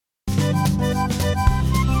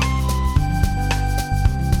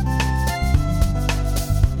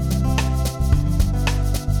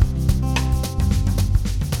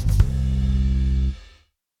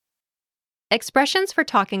Expressions for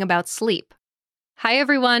talking about sleep. Hi,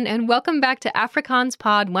 everyone, and welcome back to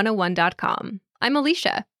AfrikaansPod101.com. I'm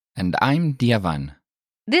Alicia. And I'm Dievan.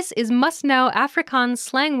 This is Must Know Afrikaans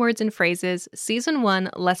Slang Words and Phrases, Season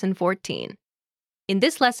 1, Lesson 14. In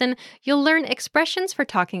this lesson, you'll learn expressions for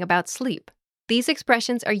talking about sleep. These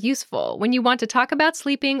expressions are useful when you want to talk about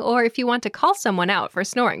sleeping or if you want to call someone out for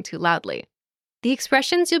snoring too loudly. The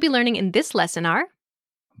expressions you'll be learning in this lesson are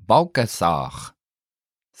Balkesaag,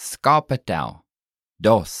 skapetel,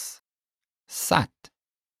 dos, sat,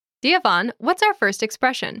 Dievan, what's our first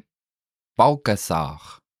expression? balkesaag,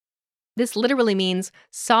 This literally means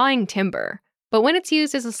sawing timber, but when it's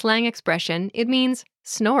used as a slang expression, it means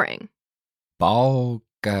snoring. balkesaag,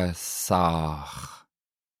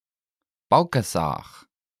 balkesaag,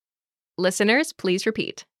 Listeners, please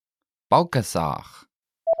repeat. balkesaag,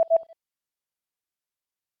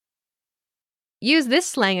 Use this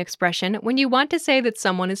slang expression when you want to say that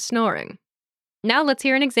someone is snoring. Now let's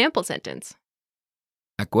hear an example sentence.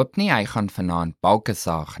 Ek hoop nie hy gaan vanaand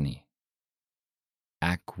balkesaag nie.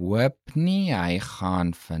 Ek hoop nie hy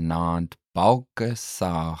gaan vanaand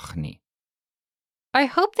balkesaag nie. I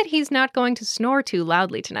hope that he's not going to snore too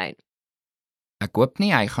loudly tonight. Ek hoop nie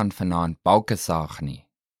hy gaan vanaand balkesaag nie.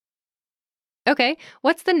 Okay,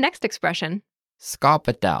 what's the next expression?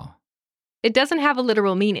 Skapetel, It doesn't have a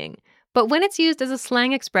literal meaning, but when it's used as a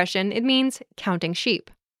slang expression, it means counting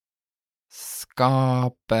sheep.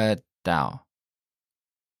 skapetel,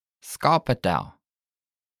 skapetel,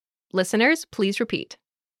 Listeners, please repeat.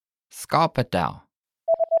 skapetel.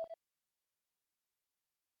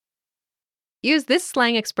 Use this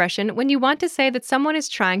slang expression when you want to say that someone is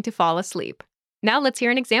trying to fall asleep. Now let's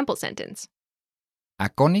hear an example sentence.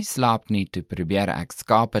 Ek kon nie slaap nie toe probeer ek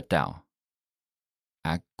skape tel.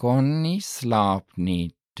 Ek kon nie slaap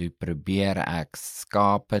nie toe probeer ek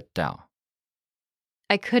skape tel.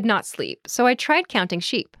 I could not sleep, so I tried counting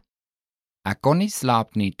sheep. Ek kon nie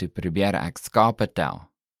slaap nie toe probeer ek skape tel.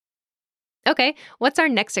 Okay, what's our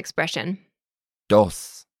next expression?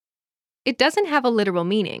 Dos, It doesn't have a literal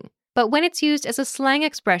meaning, but when it's used as a slang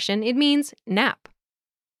expression, it means nap.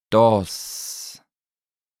 dos,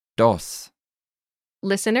 dos,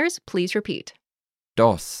 Listeners, please repeat.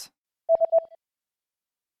 dos.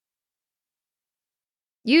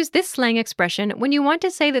 Use this slang expression when you want to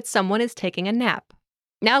say that someone is taking a nap.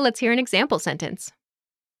 Now let's hear an example sentence.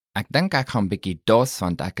 Ek dink ek gaan bietjie dos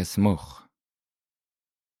want ek is moeg.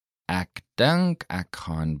 Ek dink ek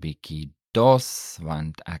gaan bietjie dos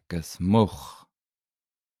want ek is moeg.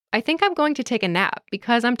 I think I'm going to take a nap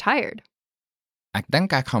because I'm tired. Ek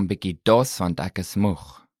dink ek gaan bietjie dos want ek is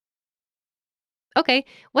moeg. Okay,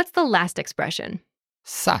 what's the last expression?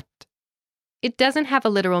 Sat, It doesn't have a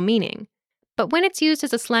literal meaning, but when it's used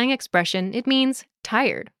as a slang expression, it means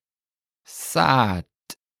tired. sat,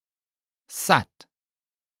 sat,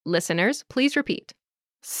 Listeners, please repeat.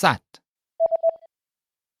 sat.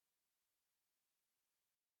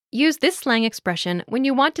 Use this slang expression when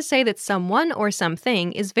you want to say that someone or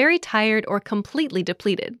something is very tired or completely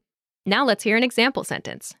depleted. Now let's hear an example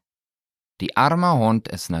sentence. Die arme hond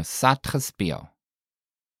is nou sat gespeel.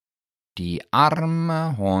 Die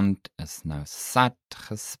arme hond is nou sat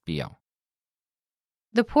gespeel.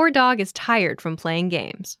 The poor dog is tired from playing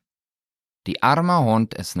games. Die arme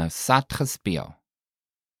hond is nou sat gespeel.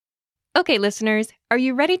 Okay, listeners, are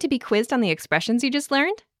you ready to be quizzed on the expressions you just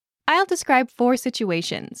learned? I'll describe 4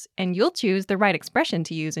 situations, and you'll choose the right expression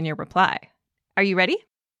to use in your reply. Are you ready?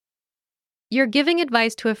 You're giving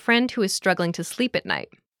advice to a friend who is struggling to sleep at night.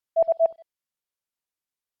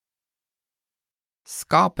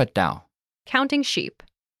 Skapetel, Counting sheep.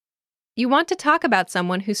 You want to talk about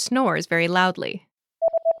someone who snores very loudly.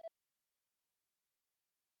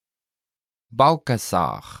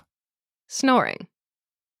 balkesaag, Snoring.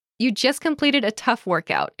 You just completed a tough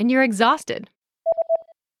workout and you're exhausted.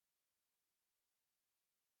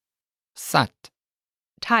 sat,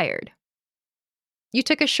 Tired. You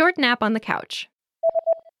took a short nap on the couch.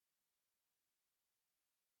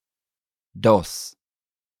 dos.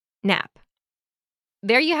 Nap.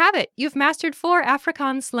 There you have it. You've mastered 4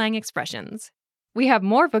 Afrikaans slang expressions. We have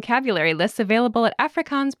more vocabulary lists available at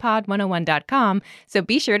AfrikaansPod101.com, so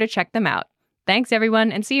be sure to check them out. Thanks,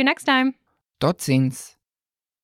 everyone, and see you next time. Tot ziens.